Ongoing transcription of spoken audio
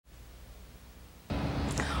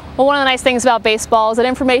Well, one of the nice things about baseball is that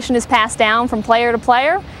information is passed down from player to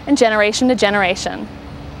player and generation to generation.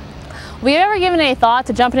 Have you ever given any thought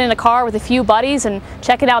to jumping in a car with a few buddies and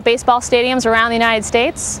checking out baseball stadiums around the United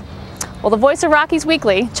States? Well, the voice of Rockies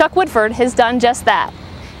Weekly, Chuck Woodford, has done just that.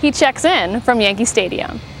 He checks in from Yankee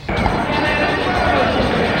Stadium.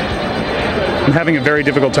 I'm having a very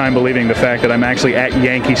difficult time believing the fact that I'm actually at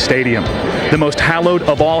Yankee Stadium, the most hallowed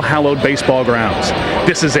of all hallowed baseball grounds.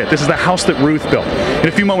 This is it. This is the house that Ruth built. In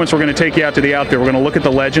a few moments, we're going to take you out to the outfield. We're going to look at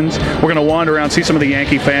the legends. We're going to wander around, see some of the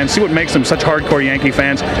Yankee fans, see what makes them such hardcore Yankee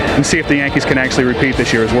fans, and see if the Yankees can actually repeat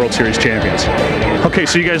this year as World Series champions. Okay,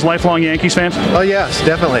 so you guys lifelong Yankees fans? Oh yes,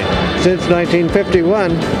 definitely. Since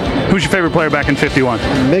 1951. Who's your favorite player back in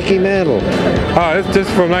 '51? Mickey Mantle. Oh, it's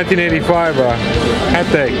just from 1985,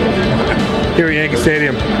 hat day, here at Yankee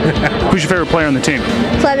Stadium. Who's your favorite player on the team?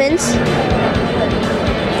 Clemens.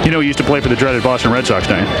 You know he used to play for the dreaded Boston Red Sox,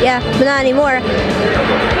 don't you? Yeah, but not anymore.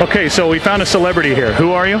 Okay, so we found a celebrity here.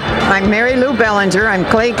 Who are you? I'm Mary Lou Bellinger. I'm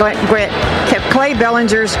Clay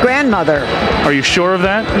Bellinger's grandmother. Are you sure of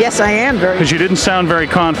that? Yes, I am very. Because you didn't sound very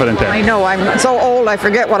confident there. I know. I'm so old I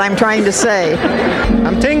forget what I'm trying to say.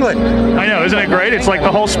 I'm tingling. I know, isn't it great? It's like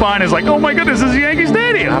the whole spine is like, oh my goodness, this is Yankee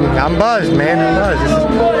Stadium. I'm buzzed, man. I'm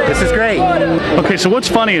buzzed. This is great. Okay, so what's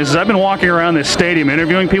funny is I've been walking around this stadium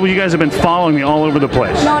interviewing people. You guys have been following me all over the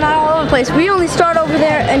place. No, not all over the place. We only started over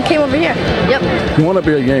there and came over here. Yep. You want to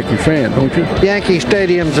be a Yankee fan, don't you? Yankee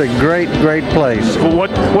Stadium's a great place. Well,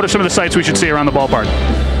 what are some of the sights we should see around the ballpark?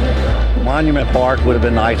 Monument Park would have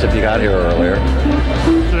been nice if you got here earlier.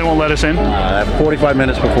 So they won't let us in? 45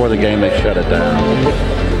 minutes before the game, they shut it down.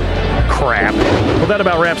 Crap. Well, that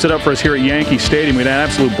about wraps it up for us here at Yankee Stadium. We had an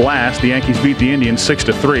absolute blast. The Yankees beat the Indians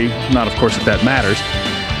 6-3. Not, of course, that that matters.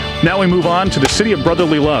 Now we move on to the city of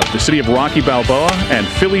brotherly love, the city of Rocky Balboa and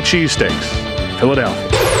Philly cheesesteaks,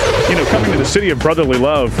 Philadelphia. You know, coming to the city of brotherly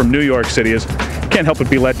love from New York City is can't help but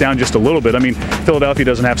be let down just a little bit. I mean, Philadelphia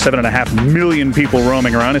doesn't have 7.5 million people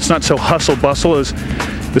roaming around. It's not so hustle-bustle as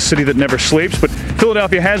the city that never sleeps, but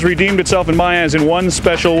Philadelphia has redeemed itself in my eyes in one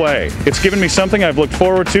special way. It's given me something I've looked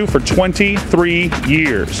forward to for 23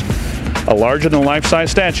 years. A larger-than-life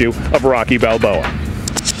size statue of Rocky Balboa.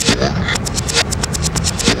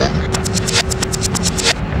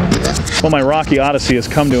 Well, my Rocky Odyssey has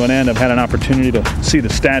come to an end. I've had an opportunity to see the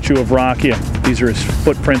statue of Rocky. These are his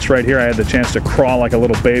footprints right here. I had the chance to crawl like a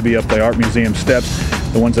little baby up the Art Museum steps,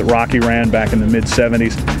 the ones that Rocky ran back in the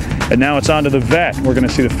mid-'70s. And now it's on to the vet. We're going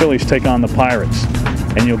to see the Phillies take on the Pirates.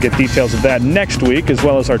 And you'll get details of that next week, as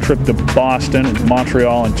well as our trip to Boston,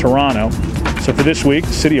 Montreal, and Toronto. So for this week,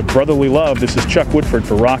 City of Brotherly Love, this is Chuck Woodford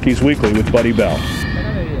for Rockies Weekly with Buddy Bell.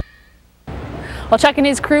 Well, Chuck and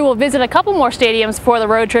his crew will visit a couple more stadiums before the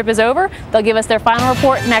road trip is over. They'll give us their final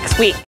report next week.